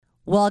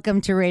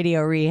Welcome to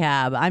Radio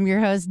Rehab. I'm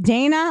your host,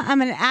 Dana.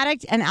 I'm an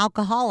addict and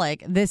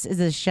alcoholic. This is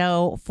a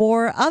show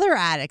for other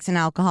addicts and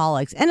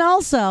alcoholics, and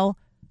also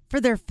for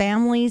their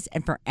families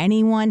and for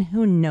anyone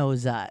who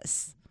knows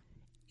us.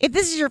 If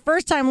this is your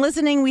first time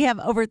listening, we have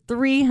over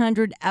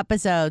 300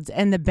 episodes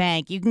in the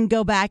bank. You can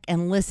go back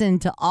and listen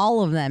to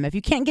all of them. If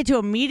you can't get to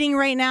a meeting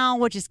right now,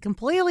 which is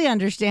completely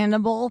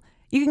understandable,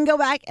 you can go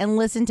back and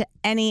listen to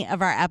any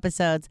of our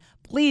episodes.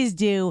 Please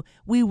do.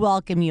 We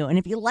welcome you. And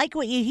if you like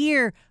what you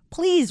hear,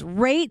 please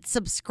rate,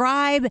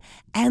 subscribe,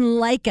 and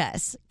like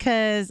us,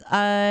 because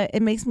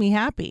it makes me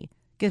happy.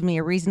 Gives me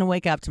a reason to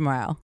wake up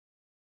tomorrow.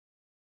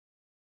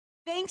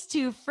 Thanks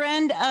to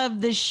friend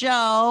of the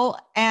show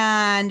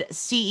and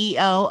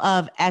CEO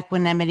of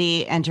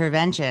Equanimity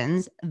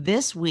Interventions.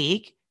 This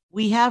week,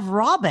 we have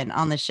Robin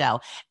on the show.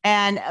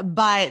 And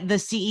by the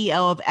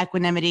CEO of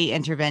Equanimity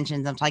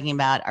Interventions, I'm talking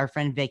about our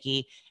friend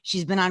Vicky.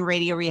 She's been on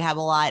Radio Rehab a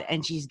lot,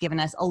 and she's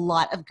given us a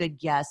lot of good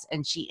guests.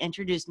 And she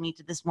introduced me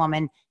to this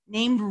woman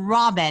named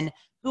Robin,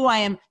 who I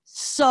am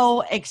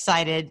so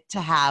excited to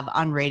have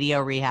on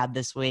Radio Rehab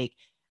this week.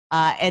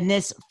 In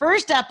this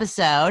first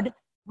episode,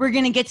 we're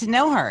going to get to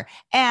know her.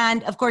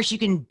 And of course, you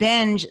can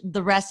binge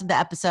the rest of the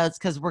episodes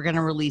because we're going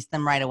to release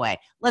them right away.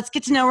 Let's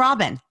get to know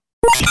Robin.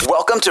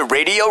 Welcome to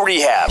Radio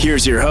Rehab.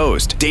 Here's your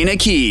host, Dana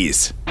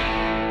Keys.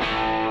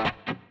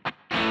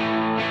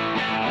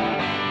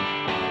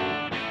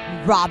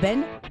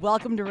 Robin,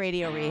 welcome to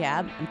Radio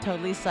Rehab. I'm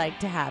totally psyched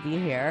to have you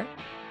here.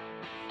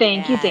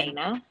 Thank you,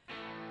 Dana.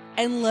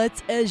 And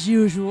let's, as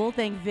usual,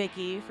 thank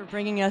Vicky for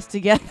bringing us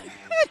together.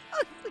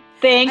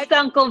 Thanks,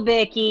 Uncle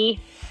Vicky.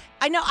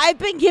 I know I've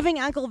been giving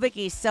Uncle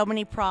Vicky so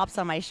many props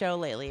on my show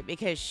lately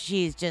because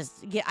she's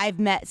just, I've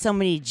met so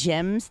many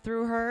gems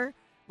through her,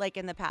 like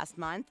in the past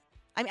month.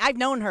 I mean, I've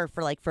known her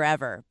for like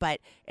forever,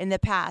 but in the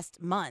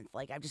past month,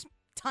 like I've just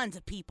tons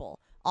of people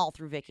all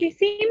through Vicky. She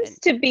seems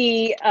to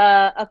be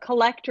a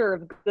collector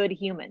of good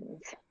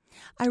humans.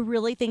 I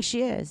really think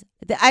she is.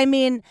 I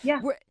mean,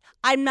 yeah.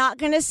 I'm not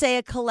going to say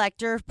a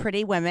collector of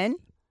pretty women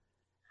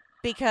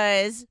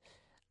because,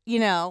 you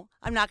know,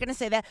 I'm not going to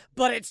say that,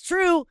 but it's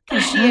true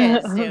because she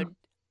is, dude.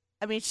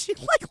 I mean, she's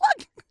like,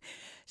 look,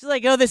 she's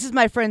like, oh, this is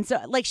my friend. So,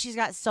 like, she's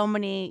got so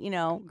many, you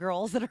know,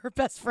 girls that are her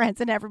best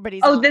friends and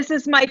everybody's. Oh, this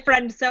is my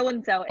friend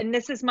so-and-so. And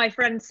this is my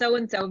friend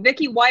so-and-so.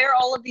 Vicky, why are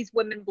all of these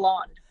women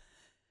blonde?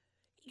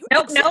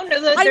 Nope, no.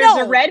 There's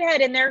a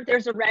redhead in there.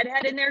 There's a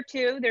redhead in there,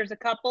 too. There's a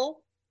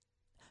couple.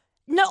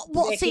 No,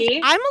 well, Vicky?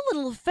 See, I'm a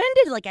little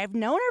offended. Like, I've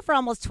known her for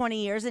almost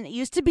 20 years, and it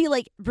used to be,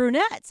 like,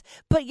 brunettes.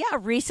 But, yeah,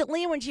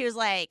 recently when she was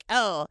like,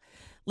 oh,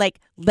 like,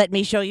 let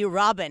me show you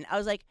Robin, I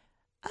was like,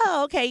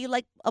 oh, okay, you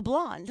like a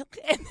blonde.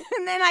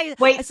 And then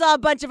I saw a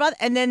bunch of other,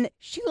 and then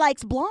she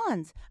likes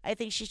blondes. I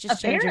think she's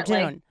just changed her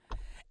tune.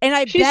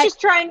 And she's just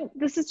trying,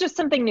 this is just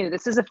something new.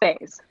 This is a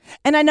phase.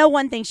 And I know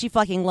one thing she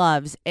fucking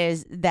loves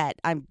is that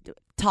I'm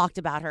talked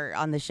about her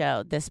on the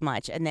show this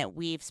much and that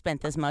we've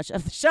spent this much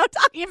of the show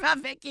talking about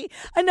Vicky.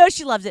 I know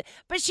she loves it,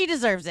 but she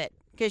deserves it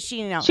because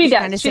she does. She's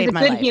a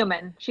good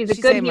human. She's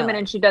a good human,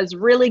 and she does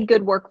really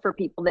good work for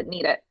people that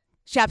need it.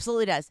 She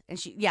absolutely does. And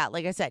she, yeah,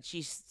 like I said,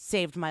 she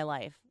saved my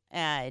life.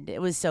 And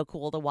it was so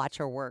cool to watch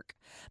her work.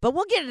 But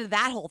we'll get into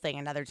that whole thing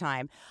another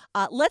time.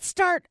 Let's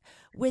start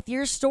with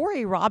your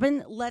story,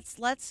 Robin.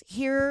 Let's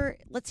hear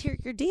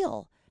your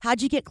deal.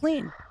 How'd you get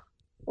clean?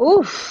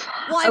 Oof.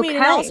 Well, I mean,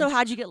 and also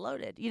how'd you get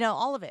loaded? You know,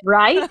 all of it.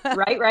 Right.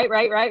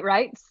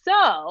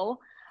 So,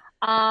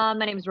 my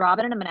name is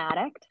Robin, and I'm an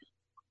addict.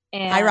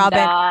 And, hi,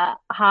 Robin.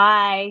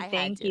 Hi.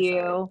 Thank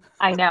you.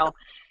 I know.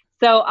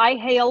 So I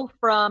hail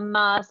from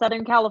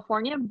Southern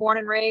California, born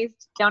and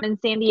raised down in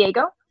San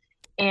Diego.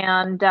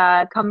 And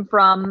come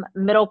from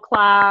middle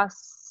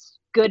class,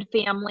 good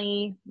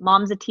family.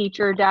 Mom's a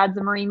teacher, dad's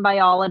a marine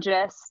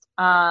biologist.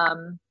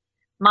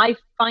 My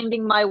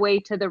finding my way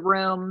to the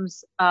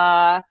rooms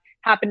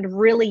happened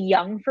really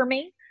young for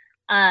me.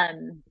 I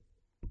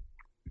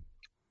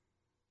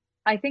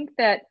think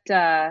that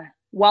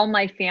while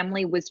my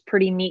family was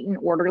pretty neat and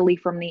orderly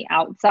from the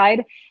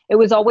outside, it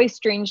was always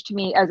strange to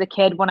me as a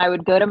kid when I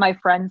would go to my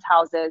friends'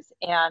 houses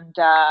and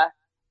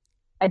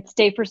I'd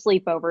stay for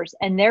sleepovers,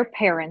 and their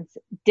parents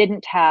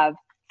didn't have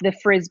the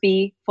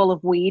Frisbee full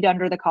of weed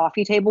under the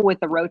coffee table with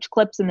the roach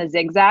clips and the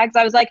zigzags.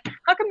 I was like,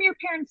 how come your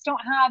parents don't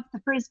have the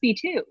Frisbee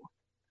too?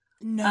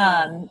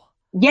 No.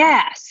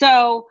 Yeah.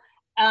 So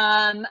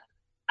I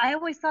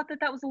always thought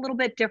that was a little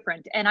bit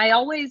different. And I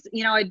always,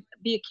 I'd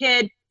be a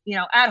kid,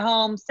 at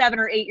home, 7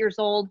 or 8 years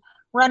old,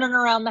 running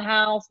around the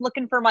house,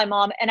 looking for my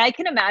mom. And I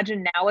can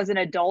imagine now as an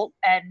adult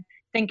and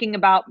thinking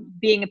about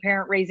being a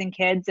parent, raising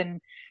kids,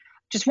 and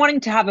just wanting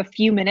to have a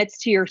few minutes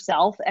to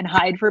yourself and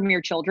hide from your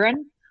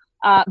children.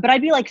 But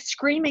I'd be like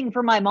screaming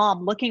for my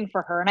mom, looking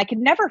for her, and I could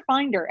never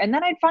find her. And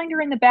then I'd find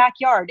her in the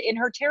backyard in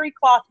her terry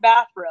cloth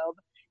bathrobe,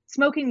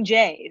 smoking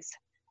J's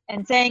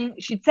and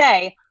she'd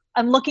say,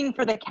 I'm looking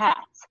for the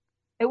cats.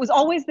 It was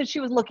always that she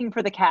was looking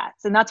for the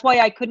cats. And that's why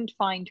I couldn't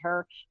find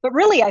her. But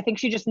really, I think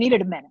she just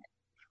needed a minute.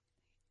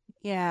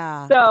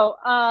 Yeah. So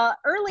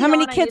early How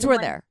many on, kids were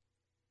there?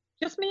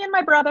 Just me and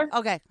my brother.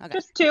 Okay.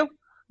 Just two,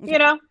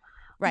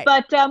 Right.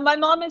 But my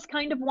mom is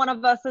kind of one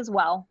of us as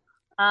well.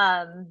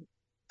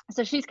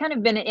 So she's kind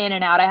of been in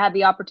and out. I had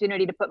the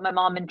opportunity to put my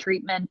mom in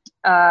treatment.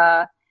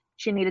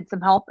 She needed some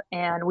help,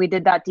 and we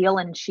did that deal,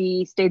 and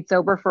she stayed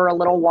sober for a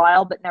little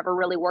while, but never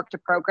really worked a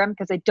program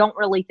because I don't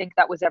really think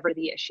that was ever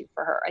the issue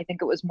for her. I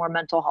think it was more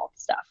mental health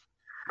stuff.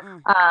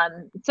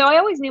 So I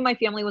always knew my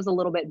family was a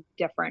little bit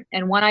different.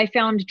 And when I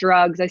found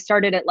drugs, I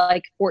started at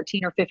like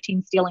 14 or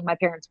 15 stealing my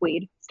parents'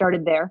 weed,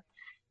 started there.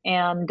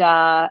 And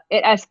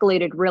it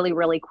escalated really,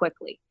 really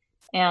quickly.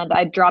 And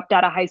I dropped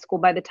out of high school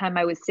by the time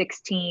I was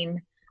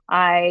 16.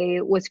 I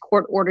was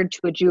court ordered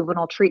to a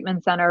juvenile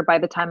treatment center by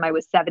the time I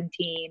was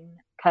 17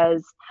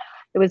 because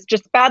it was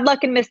just bad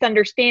luck and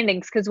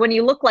misunderstandings. Because when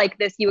you look like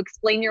this, you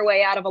explain your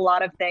way out of a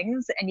lot of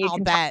things, and you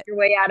can talk your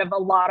way out of a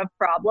lot of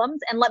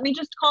problems. And let me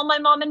just call my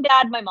mom and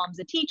dad. My mom's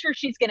a teacher.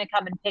 She's going to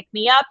come and pick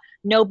me up.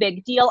 No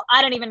big deal.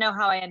 I don't even know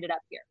how I ended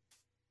up here.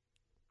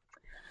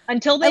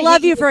 Until they I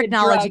love you for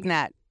acknowledging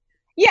that.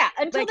 Yeah,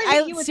 until they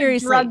hit you with a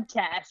drug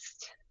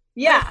test.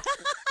 Yeah.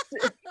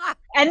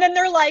 And then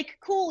they're like,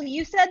 cool,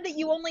 you said that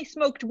you only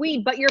smoked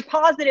weed, but you're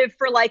positive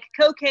for like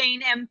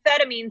cocaine,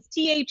 amphetamines,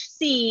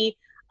 THC,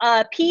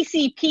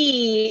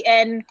 PCP,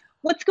 and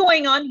what's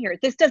going on here?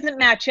 This doesn't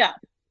match up.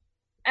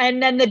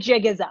 And then the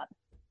jig is up.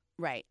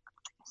 Right.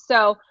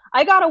 So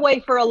I got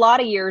away for a lot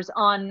of years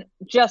on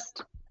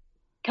just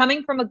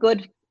coming from a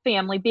good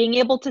family, being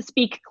able to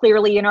speak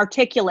clearly and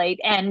articulate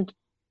and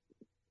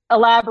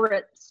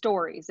elaborate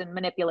stories and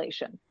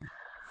manipulation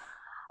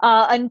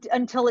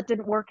until it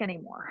didn't work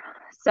anymore.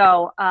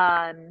 So,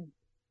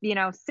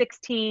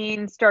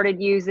 16,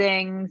 started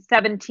using,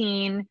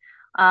 17.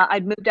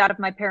 I'd moved out of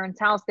my parents'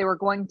 house. They were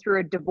going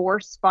through a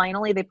divorce.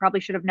 Finally, they probably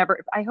should have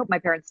never, I hope my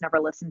parents never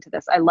listened to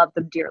this. I love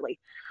them dearly.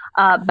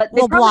 But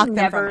they probably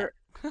never,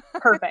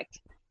 perfect.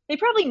 They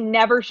probably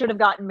never should have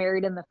gotten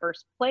married in the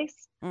first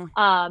place.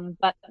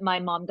 But my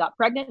mom got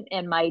pregnant,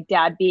 and my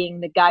dad, being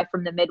the guy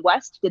from the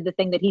Midwest, did the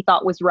thing that he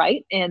thought was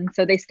right. And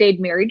so they stayed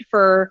married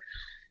for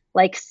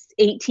like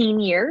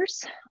 18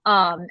 years.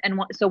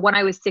 So when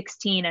I was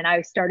 16 and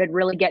I started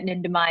really getting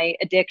into my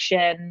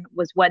addiction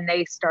was when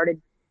they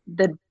started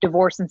the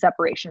divorce and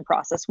separation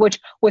process, which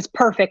was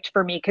perfect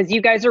for me because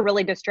you guys are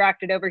really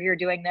distracted over here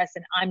doing this,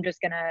 and I'm just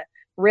going to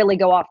really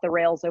go off the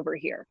rails over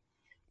here.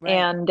 Right.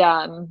 And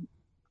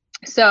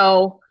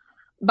so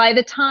by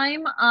the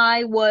time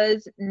I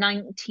was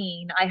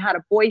 19, I had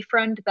a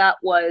boyfriend that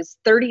was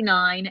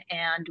 39,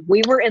 and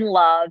we were in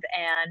love,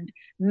 and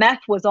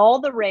meth was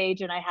all the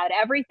rage, and I had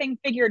everything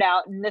figured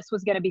out, and this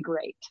was going to be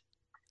great.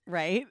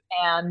 Right.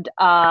 And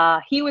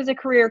he was a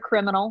career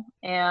criminal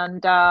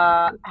and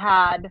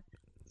had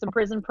some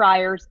prison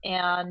priors,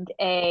 and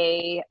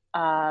he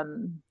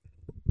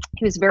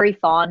was very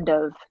fond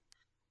of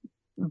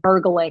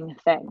burgling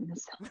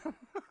things.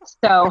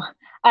 So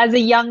as a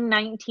young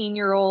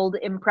 19-year-old,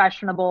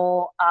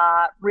 impressionable,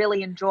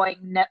 really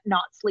enjoying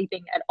not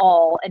sleeping at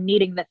all and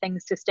needing the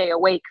things to stay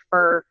awake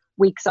for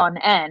weeks on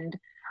end,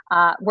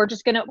 we're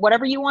just going to,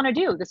 whatever you want to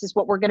do, this is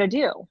what we're going to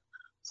do.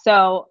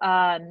 So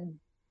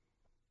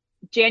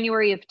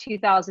January of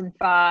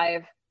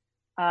 2005,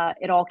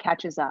 it all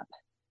catches up.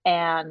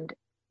 And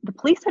the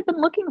police had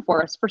been looking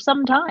for us for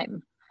some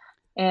time.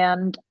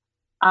 And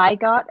I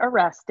got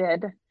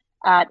arrested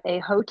at a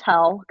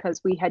hotel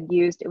because we had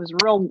used, it was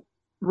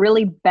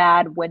really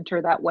bad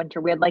winter that winter.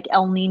 We had like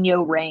El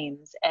Nino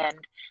rains, and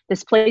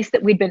this place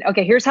that we'd been,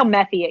 okay, here's how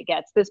methy it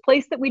gets. This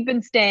place that we'd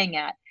been staying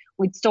at,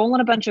 we'd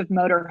stolen a bunch of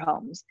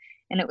motorhomes,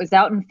 and it was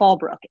out in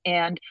Fallbrook,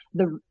 and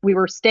we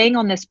were staying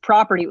on this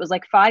property. It was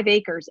like 5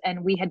 acres,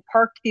 and we had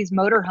parked these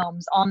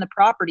motorhomes on the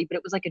property, but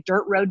it was like a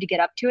dirt road to get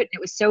up to it. And it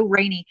was so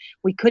rainy,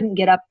 we couldn't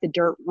get up the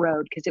dirt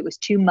road because it was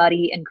too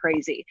muddy and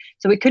crazy.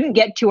 So we couldn't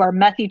get to our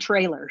methy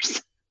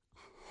trailers.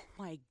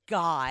 My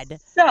God.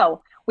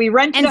 So we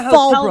rented a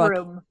hotel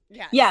room.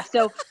 Yes. Yeah.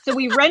 So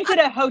we rented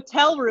a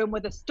hotel room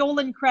with a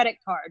stolen credit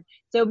card.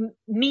 So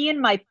me and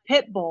my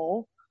pit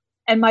bull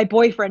and my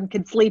boyfriend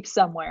could sleep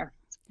somewhere.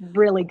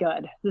 Really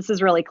good. This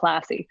is really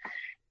classy.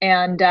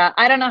 And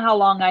I don't know how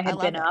long I had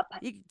been up.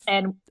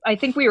 And I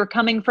think we were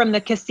coming from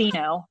the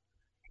casino.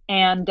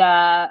 And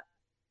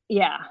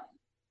yeah.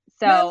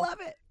 So I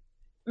love it.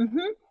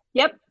 Mm-hmm.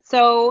 Yep.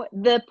 So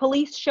the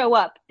police show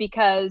up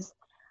because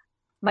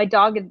my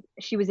dog,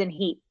 she was in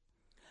heat,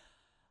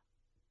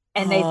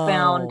 and they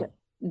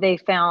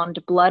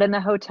found blood in the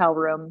hotel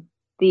room.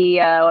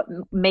 The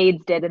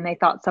maids did, and they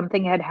thought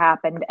something had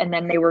happened. And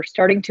then they were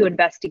starting to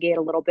investigate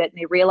a little bit,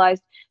 and they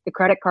realized the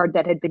credit card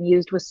that had been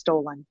used was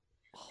stolen.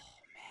 Oh,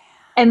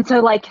 man. And so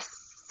like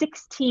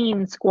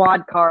 16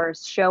 squad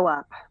cars show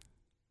up,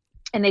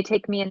 and they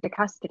take me into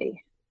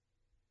custody.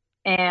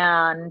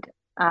 And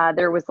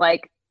there was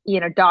like,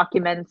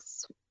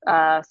 documents,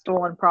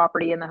 stolen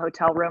property in the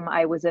hotel room.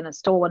 I was in a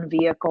stolen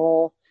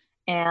vehicle,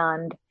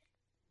 and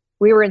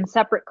we were in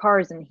separate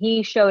cars, and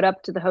he showed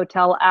up to the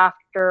hotel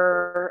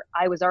after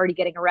I was already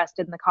getting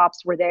arrested, and the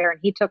cops were there, and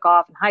he took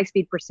off in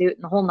high-speed pursuit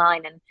and the whole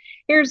nine. And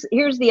here's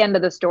the end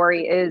of the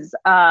story is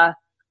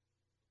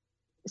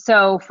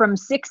So from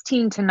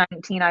 16 to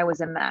 19, I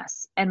was a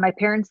mess. And my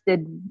parents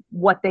did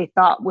what they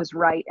thought was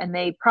right. And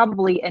they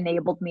probably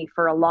enabled me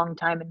for a long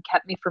time and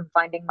kept me from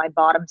finding my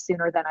bottom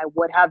sooner than I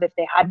would have if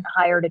they hadn't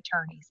hired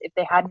attorneys, if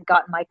they hadn't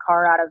gotten my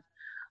car out of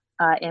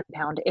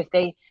impound, if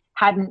they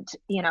hadn't,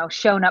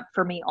 shown up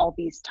for me all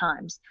these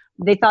times.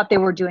 They thought they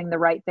were doing the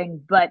right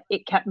thing, but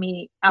it kept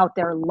me out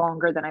there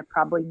longer than I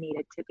probably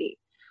needed to be.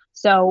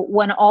 So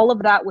when all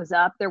of that was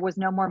up, there was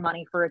no more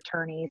money for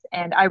attorneys.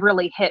 And I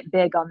really hit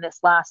big on this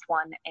last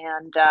one.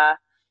 And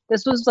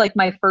this was like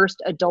my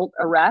first adult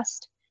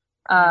arrest,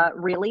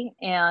 really.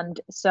 And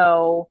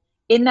so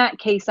in that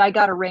case, I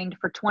got arraigned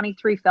for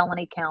 23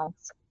 felony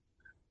counts.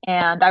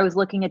 And I was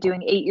looking at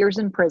doing 8 years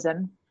in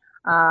prison.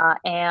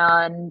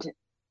 And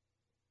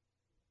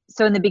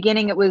so in the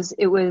beginning, it was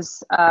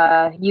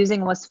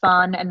using was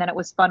fun. And then it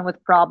was fun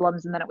with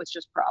problems. And then it was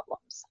just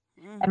problems.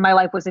 And my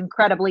life was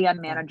incredibly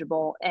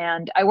unmanageable.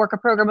 And I work a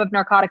program of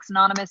Narcotics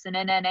Anonymous and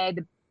NNA,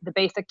 the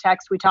basic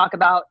text. We talk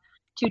about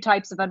two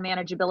types of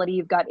unmanageability.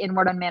 You've got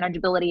inward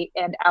unmanageability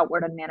and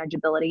outward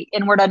unmanageability.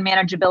 Inward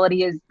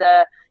unmanageability is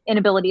the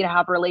inability to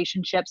have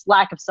relationships,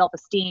 lack of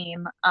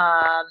self-esteem,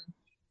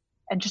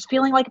 and just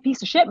feeling like a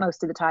piece of shit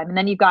most of the time. And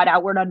then you've got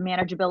outward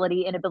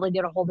unmanageability, inability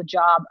to hold a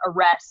job,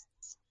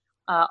 arrests,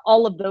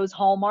 all of those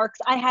hallmarks.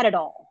 I had it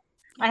all.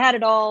 I had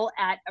it all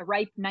at a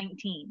ripe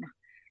 19.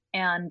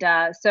 And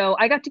so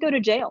I got to go to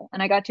jail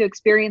and I got to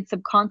experience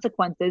some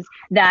consequences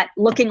that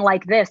looking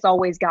like this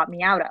always got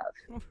me out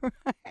of.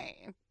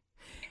 Right.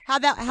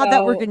 How'd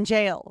that work in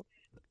jail?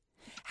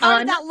 How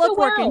did that look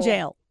work in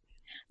jail?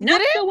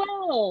 Not so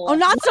well. Oh,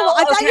 not so well.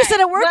 I thought you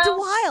said it worked a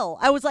while.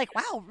 I was like,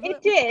 wow.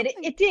 It did.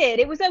 It did.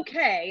 It was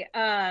okay.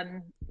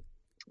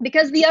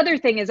 Because the other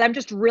thing is I'm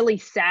just really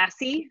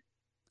sassy.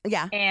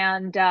 Yeah.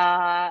 And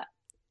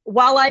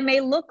while I may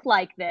look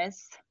like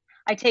this,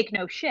 I take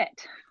no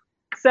shit.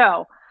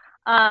 So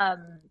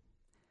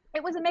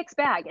it was a mixed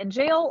bag. And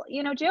jail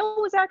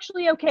was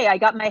actually okay. I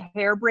got my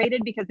hair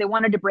braided because they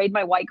wanted to braid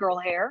my white girl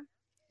hair.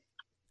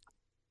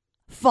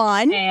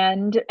 Fun.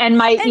 And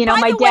my by the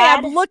dad. Way,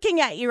 I'm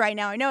looking at you right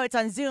now. I know it's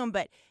on Zoom,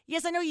 but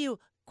yes, I know you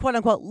quote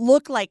unquote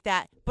look like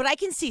that, but I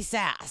can see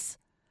sass.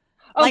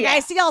 Oh, like yeah. I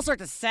see all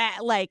sorts of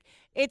sass. Like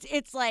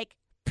it's like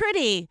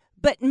pretty,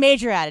 but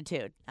major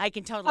attitude. I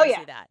can totally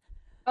see that.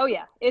 Oh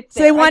yeah. It's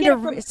so they wanted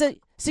to.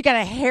 So you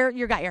got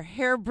you got your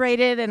hair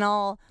braided and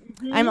all.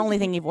 Mm-hmm. I'm only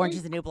thinking of Orange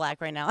is the New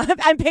Black right now.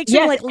 I'm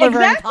picturing like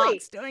Laverne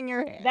Cox doing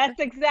your hair. That's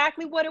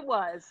exactly what it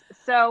was.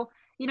 So,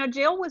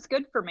 jail was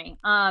good for me.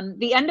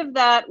 The end of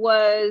that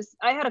was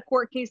I had a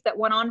court case that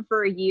went on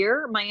for a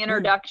year. My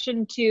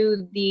introduction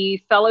to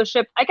the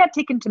fellowship. I got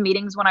taken to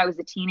meetings when I was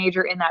a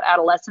teenager in that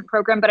adolescent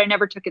program, but I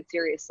never took it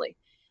seriously.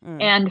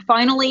 And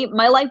finally,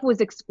 my life was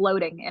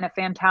exploding in a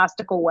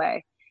fantastical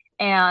way.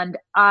 And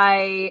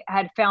I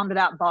had found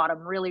that bottom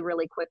really,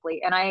 really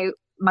quickly. And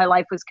my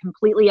life was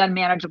completely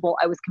unmanageable.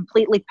 I was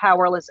completely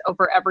powerless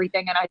over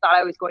everything. And I thought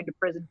I was going to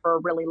prison for a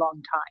really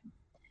long time.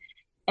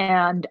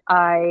 And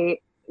I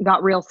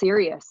got real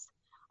serious.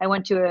 I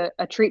went to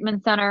a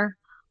treatment center.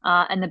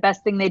 And the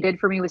best thing they did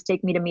for me was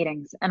take me to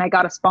meetings. And I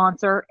got a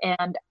sponsor.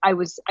 And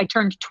I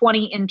turned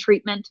 20 in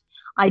treatment.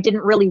 I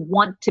didn't really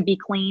want to be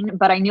clean,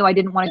 but I knew I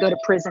didn't want to go to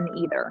prison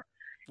either.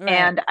 Right.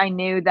 And I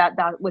knew that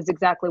was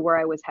exactly where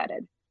I was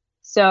headed.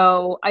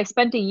 So I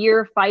spent a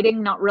year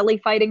fighting, not really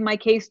fighting my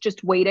case,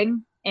 just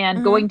waiting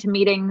and going to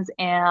meetings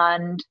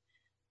and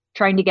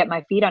trying to get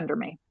my feet under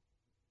me.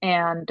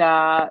 And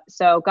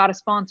so got a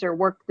sponsor,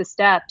 worked the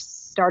steps,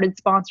 started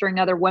sponsoring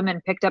other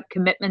women, picked up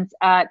commitments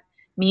at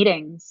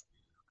meetings.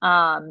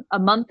 A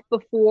month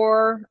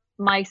before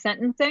my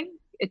sentencing,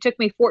 it took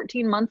me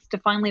 14 months to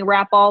finally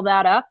wrap all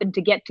that up and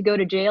to get to go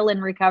to jail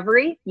in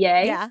recovery.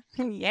 Yay. Yeah.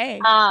 Yay.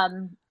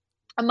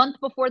 A month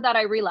before that,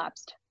 I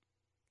relapsed.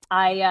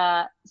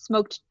 I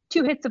smoked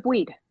 2 hits of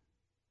weed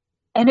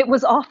and it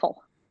was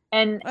awful.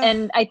 And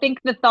I think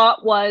the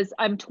thought was,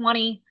 I'm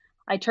 20,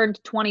 I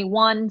turned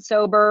 21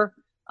 sober.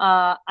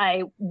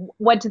 I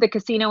went to the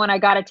casino and I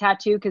got a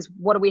tattoo because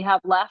what do we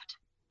have left?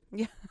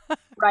 Yeah.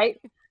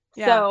 Right.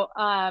 Yeah. So,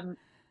 and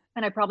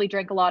I probably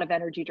drank a lot of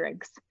energy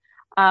drinks.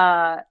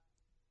 And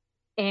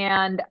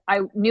I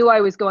knew I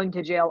was going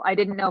to jail. I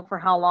didn't know for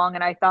how long.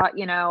 And I thought,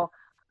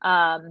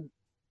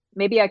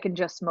 maybe I can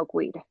just smoke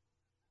weed.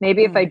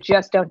 Maybe if I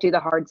just don't do the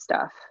hard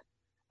stuff.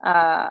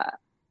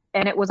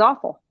 And it was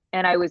awful.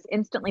 And I was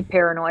instantly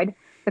paranoid.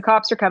 The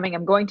cops are coming.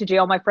 I'm going to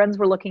jail. My friends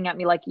were looking at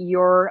me like,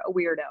 you're a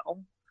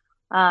weirdo.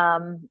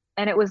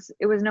 And it was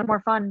no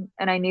more fun.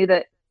 And I knew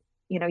that,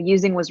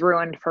 using was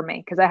ruined for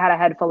me because I had a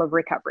head full of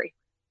recovery.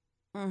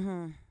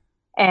 Mm-hmm.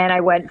 And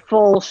I went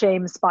full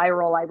shame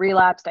spiral. I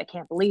relapsed. I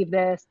can't believe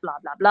this, blah,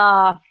 blah,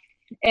 blah.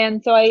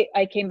 And so I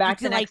came back.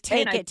 Did you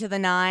take it to the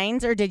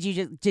nines, or did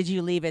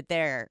you leave it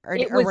there, or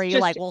were you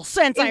like, well,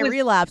 since I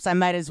relapsed, I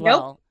might as well?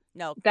 Nope.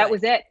 No, that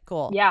was it.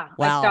 Cool. Yeah,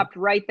 wow. I stopped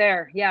right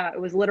there. Yeah, it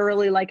was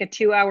literally like a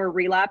 2-hour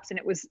relapse, and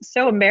it was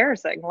so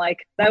embarrassing. Like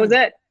that was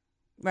it.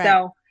 Right.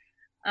 So,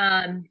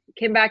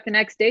 came back the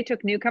next day,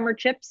 took newcomer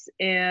chips,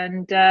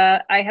 and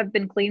I have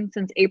been clean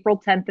since April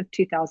 10th of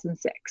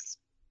 2006.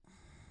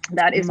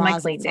 That is my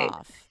Mazel clean date.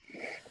 tov.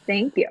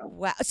 Thank you.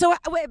 Wow. So,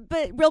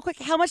 but real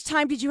quick, how much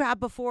time did you have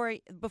before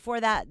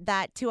that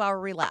 2-hour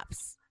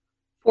relapse?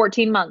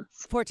 14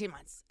 months. 14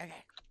 months. Okay.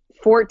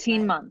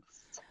 14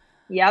 months.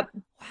 Yep.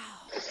 Wow.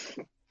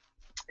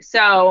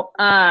 So,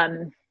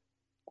 and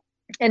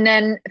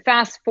then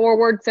fast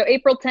forward. So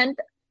April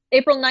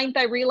 9th,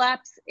 I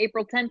relapse.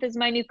 April 10th is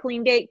my new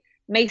clean date.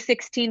 May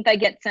 16th, I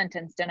get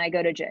sentenced and I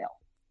go to jail.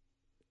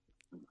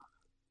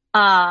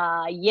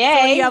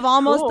 Yay. So you have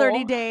almost cool.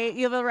 30 days.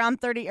 You have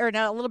around 30, or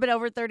no, a little bit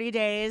over 30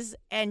 days,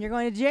 and you're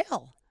going to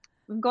jail.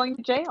 I'm going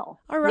to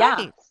jail. All right.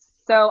 Yeah.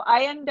 So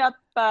I end up,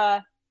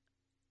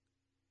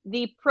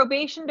 the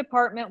probation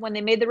department, when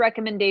they made the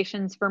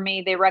recommendations for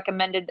me, they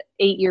recommended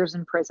 8 years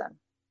in prison.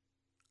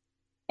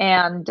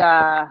 And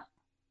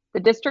the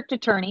district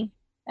attorney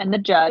and the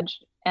judge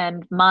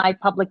and my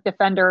public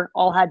defender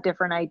all had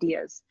different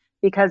ideas,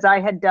 because I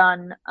had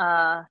done,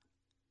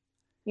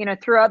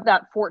 throughout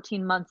that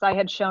 14 months, I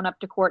had shown up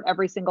to court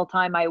every single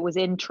time. I was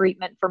in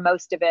treatment for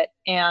most of it.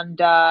 And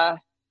I'm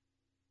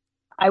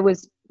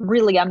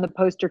the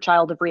poster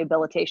child of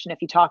rehabilitation.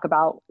 If you talk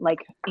about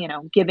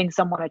giving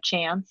someone a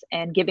chance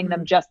and giving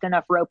them just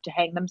enough rope to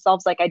hang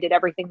themselves, I did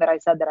everything that I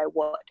said that I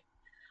would.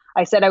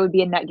 I said I would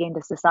be a net gain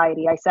to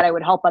society. I said I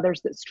would help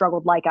others that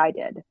struggled like I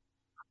did.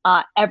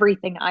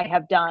 Everything I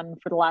have done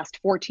for the last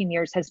 14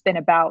 years has been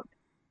about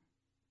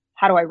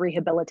how do I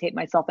rehabilitate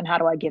myself and how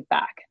do I give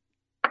back.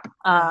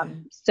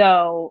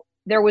 So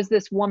there was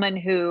this woman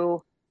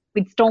who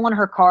we'd stolen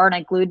her car, and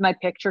I glued my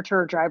picture to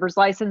her driver's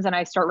license, and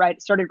I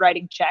started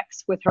writing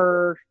checks with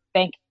her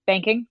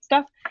banking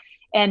stuff.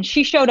 And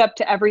she showed up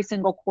to every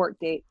single court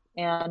date.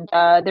 And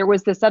there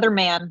was this other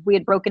man. We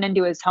had broken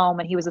into his home,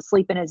 and he was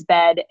asleep in his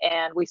bed,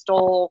 and we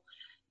stole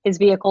his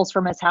vehicles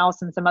from his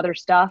house and some other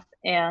stuff.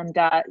 And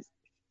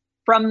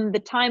from the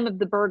time of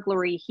the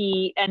burglary,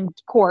 he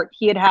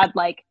had had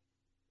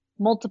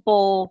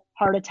multiple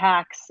heart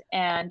attacks,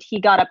 and he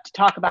got up to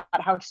talk about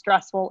how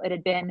stressful it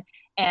had been,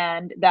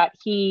 and that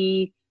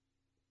he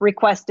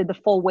requested the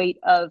full weight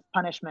of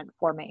punishment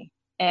for me.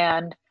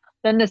 And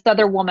then this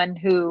other woman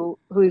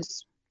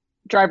whose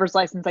driver's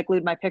license I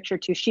glued my picture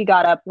to, she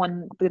got up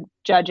when the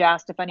judge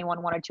asked if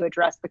anyone wanted to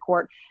address the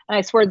court. And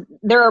I swear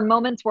there are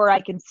moments where I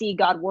can see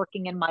God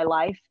working in my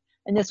life.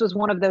 And this was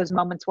one of those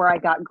moments where I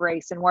got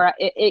grace, and where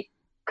it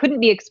couldn't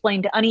be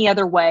explained any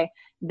other way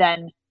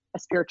than a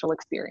spiritual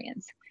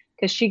experience.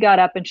 Because she got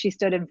up and she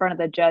stood in front of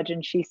the judge,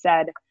 and she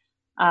said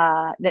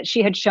that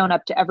she had shown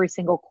up to every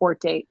single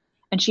court date,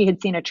 and she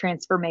had seen a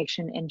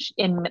transformation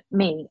in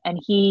me, and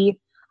he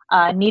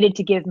needed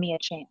to give me a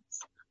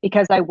chance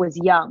because I was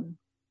young.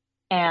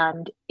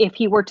 And if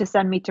he were to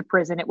send me to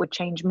prison, it would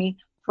change me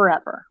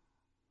forever.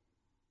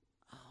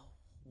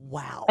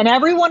 Wow. And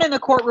everyone in the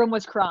courtroom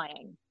was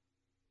crying.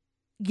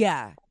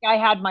 Yeah. I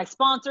had my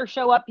sponsor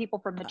show up, people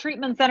from the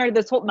treatment center.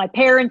 My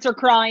parents are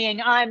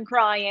crying. I'm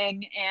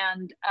crying.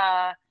 And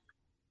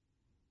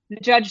the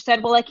judge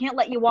said, well, I can't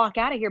let you walk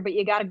out of here, but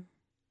you got to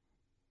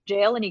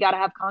jail, and you got to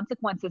have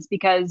consequences,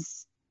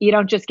 because you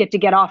don't just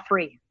get off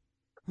free.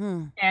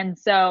 And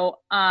so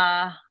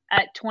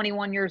at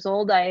 21 years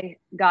old, I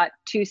got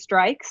 2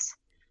 strikes,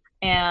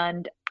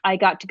 and I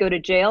got to go to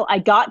jail. I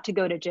got to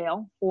go to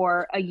jail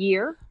for a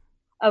year,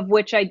 of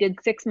which I did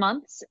 6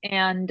 months.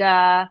 And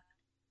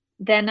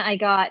then I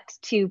get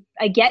to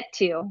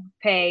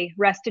pay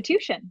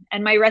restitution,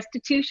 and my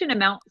restitution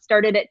amount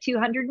started at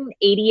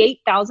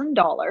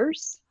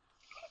 $288,000.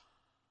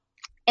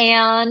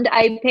 And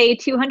I pay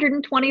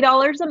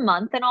 $220 a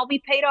month, and I'll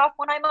be paid off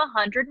when I'm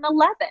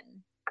 111.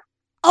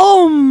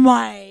 Oh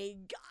my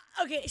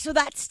God. Okay, so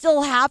that's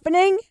still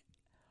happening?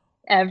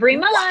 Every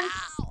month.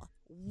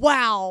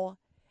 Wow.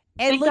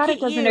 And Thank look God at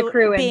it doesn't you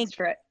accrue being,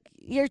 interest.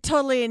 You're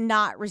totally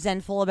not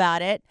resentful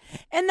about it.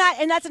 And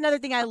that's another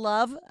thing I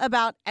love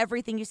about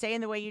everything you say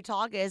and the way you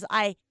talk is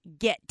I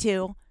get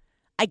to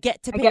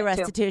pay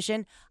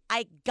restitution.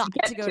 I got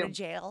to go to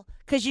jail,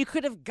 because you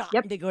could have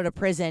gotten to go to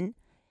prison.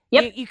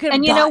 Yep. You could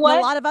have gotten a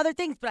lot of other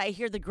things, but I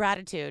hear the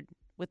gratitude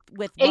with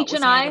what was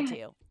handed to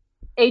you.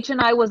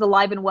 H&I was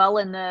alive and well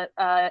in the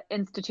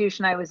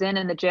institution I was in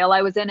the jail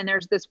I was in. And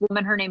there's this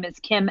woman, her name is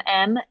Kim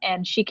M.,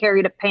 and she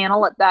carried a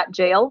panel at that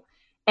jail.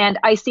 And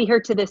I see her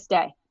to this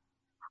day.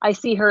 I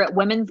see her at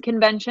women's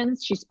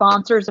conventions. She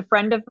sponsors a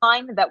friend of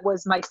mine that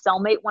was my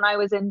cellmate when I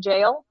was in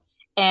jail.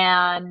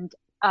 And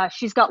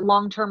she's got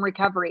long-term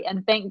recovery.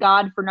 And thank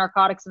God for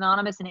Narcotics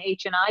Anonymous and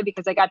H&I,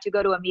 because I got to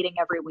go to a meeting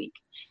every week.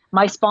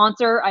 My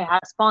sponsor, I had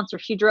a sponsor.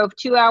 She drove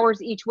 2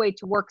 hours each way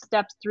to work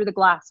steps through the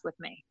glass with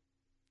me.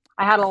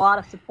 I had a lot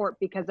of support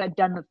because I'd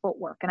done the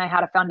footwork, and I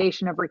had a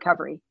foundation of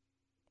recovery.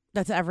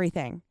 That's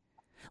everything.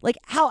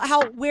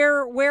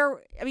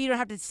 Where, I mean, you don't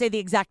have to say the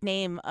exact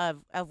name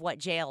of what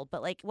jail,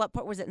 but what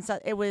part was it?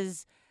 It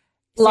was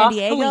San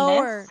Diego?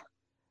 Or? Okay.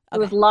 It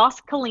was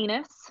Las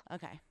Colinas.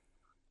 Okay.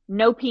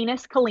 No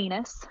penis,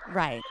 Colinas.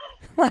 Right.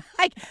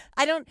 I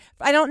don't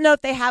know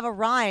if they have a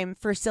rhyme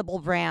for Sybil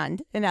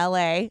Brand in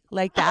LA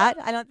like that.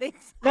 I don't think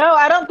so. No,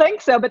 I don't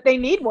think so, but they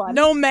need one.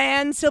 No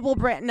man, Sybil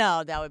Brand.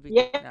 No, that would be.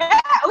 Yeah. No.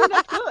 Oh,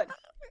 that's good.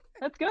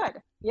 That's good.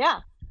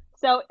 Yeah.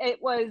 So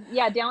it was,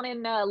 down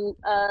in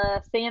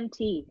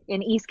Santee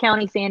in East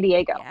County, San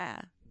Diego.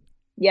 Yeah.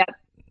 Yep.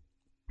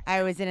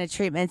 I was in a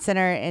treatment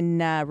center in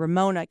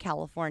Ramona,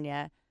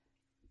 California,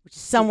 which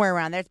is somewhere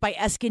around there. It's by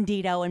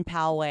Escondido and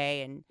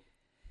Poway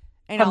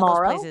and all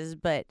those places.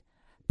 But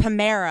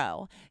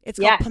Pomero. It's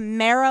called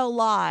Pomero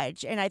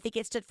Lodge. And I think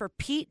it stood for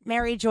Pete,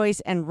 Mary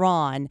Joyce, and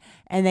Ron.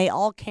 And they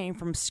all came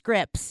from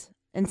Scripps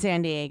in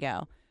San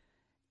Diego.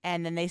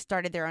 And then they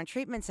started their own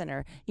treatment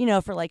center,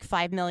 for like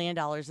 $5 million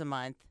a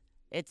month.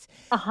 It's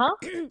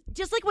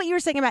just like what you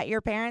were saying about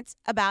your parents,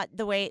 about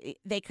the way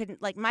they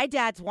couldn't, like my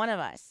dad's one of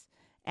us,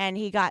 and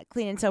he got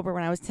clean and sober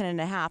when I was 10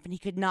 and a half, and he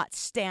could not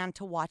stand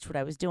to watch what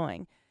I was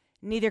doing.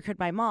 Neither could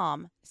my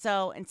mom.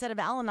 So instead of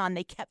Al-Anon,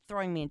 they kept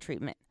throwing me in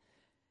treatment.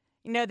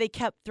 They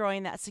kept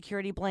throwing that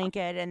security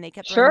blanket, and they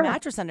kept throwing a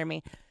mattress under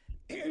me.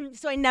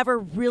 So I never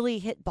really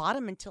hit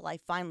bottom until I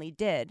finally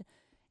did.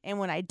 And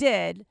when I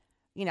did,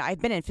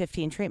 I've been in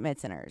 15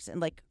 treatment centers,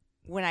 and like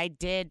when I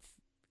did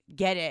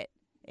get it,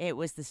 it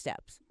was the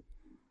steps.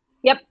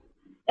 Yep.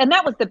 And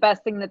that was the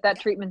best thing that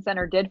treatment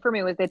center did for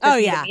me, was they took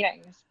me to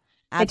meetings.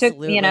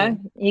 Absolutely. They took,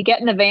 you get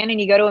in the van and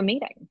you go to a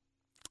meeting.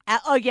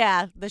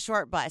 The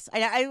short bus.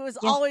 I was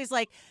always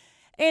like,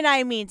 and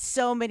I mean,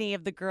 so many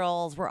of the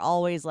girls were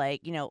always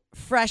like,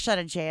 fresh out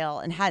of jail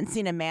and hadn't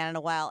seen a man in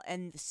a while,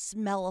 and the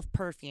smell of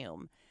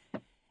perfume.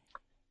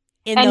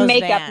 And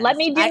makeup. Vans. Let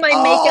me do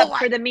my makeup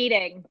for the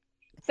meeting.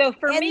 So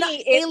for me,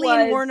 it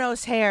Alien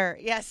Wuornos hair.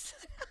 Yes.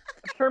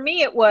 For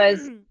me, it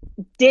was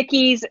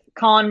Dickies,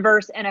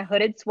 Converse, and a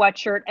hooded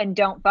sweatshirt, and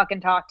don't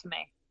fucking talk to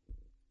me.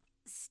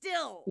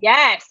 Still.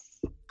 Yes.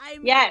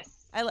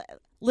 Yes.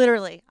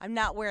 Literally, I'm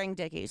not wearing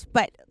Dickies,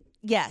 but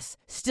yes,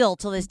 still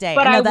to this day.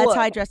 But I know that's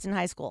how I dressed in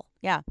high school.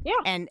 Yeah. Yeah.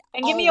 And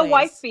give me a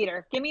wife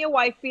beater. Give me a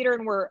wife beater,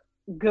 and we're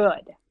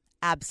good.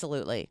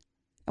 Absolutely.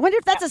 I wonder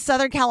if that's a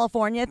Southern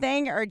California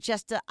thing, or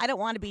just I don't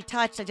want to be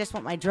touched, I just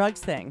want my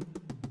drugs thing.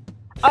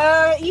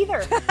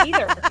 Either,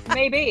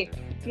 maybe.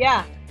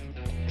 Yeah.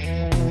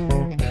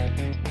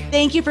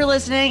 Thank you for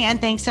listening,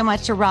 and thanks so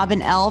much to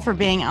Robin L. for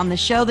being on the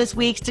show this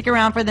week. Stick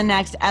around for the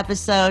next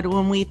episode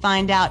when we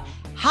find out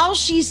how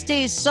she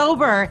stays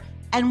sober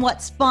and what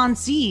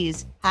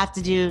sponsees have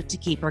to do to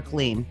keep her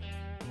clean.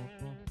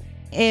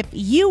 If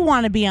you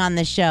want to be on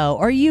the show,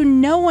 or you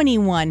know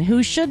anyone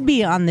who should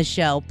be on the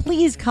show,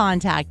 please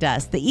contact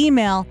us. The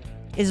email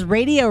is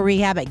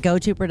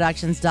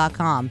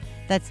radiorehab@gotoproductions.com.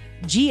 That's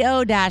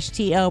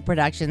go-to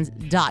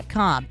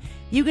productions.com.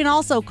 You can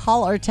also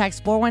call or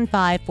text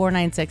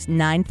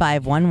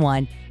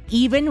 415-496-9511,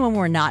 even when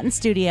we're not in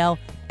studio.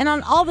 And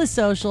on all the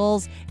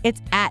socials,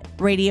 it's at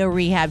Radio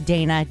Rehab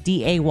Dana,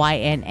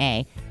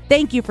 Dayna.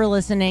 Thank you for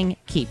listening.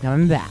 Keep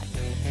coming back.